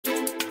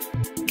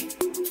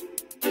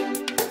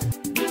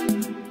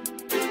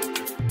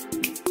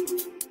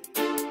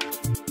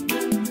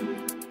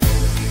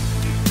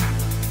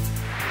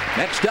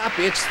Next up,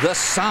 it's the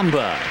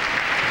Samba.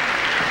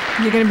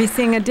 You're going to be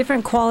seeing a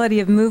different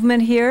quality of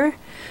movement here.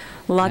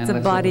 Lots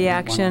of body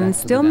action,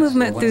 still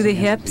movement through the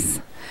hips,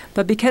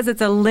 but because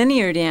it's a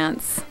linear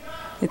dance,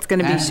 it's going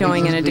to be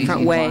showing in a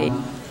different way.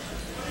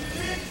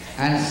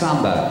 And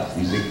Samba,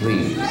 music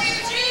please.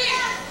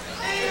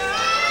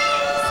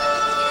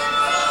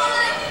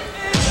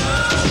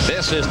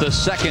 This is the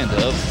second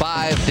of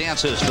 5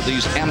 dances for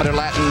these amateur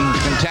Latin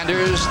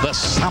contenders, the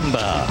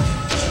Samba.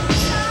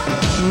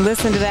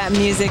 Listen to that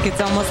music. It's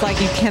almost like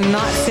you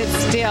cannot sit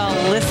still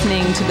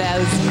listening to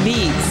those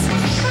beats.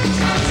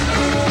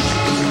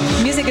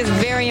 Music is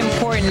very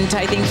important,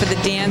 I think, for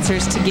the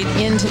dancers to get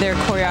into their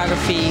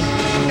choreography.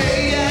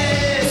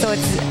 So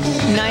it's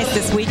nice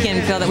this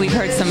weekend, Phil, that we've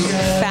heard some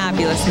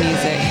fabulous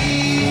music.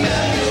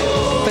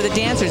 For the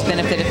dancers'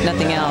 benefit, if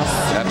nothing else.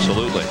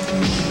 Absolutely.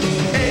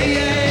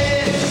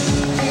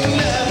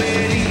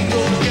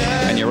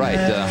 And you're right,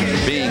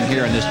 being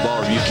here in this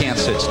ballroom, you can't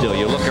sit still.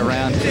 You look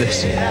around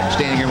this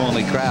standing room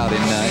only crowd,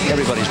 and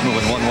everybody's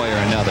moving one way or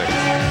another.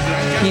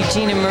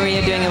 Eugene and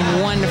Maria doing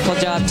a wonderful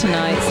job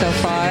tonight so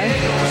far.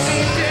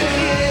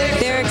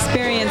 Their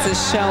experience is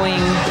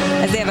showing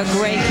as they have a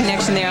great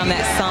connection there on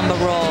that Samba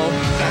roll.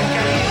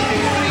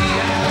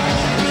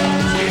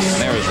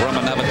 There is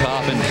Roman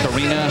Novikov and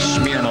Karina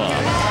Smirnov.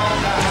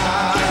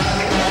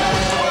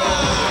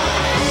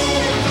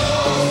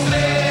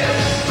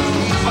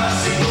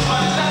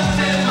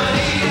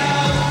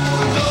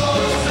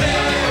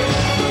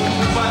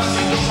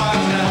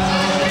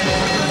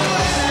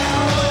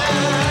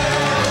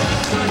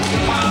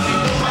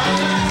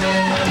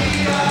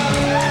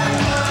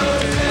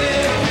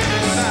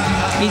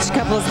 Each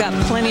couple has got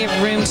plenty of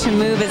room to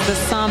move as the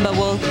Samba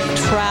will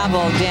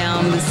travel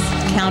down this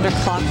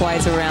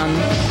counterclockwise around.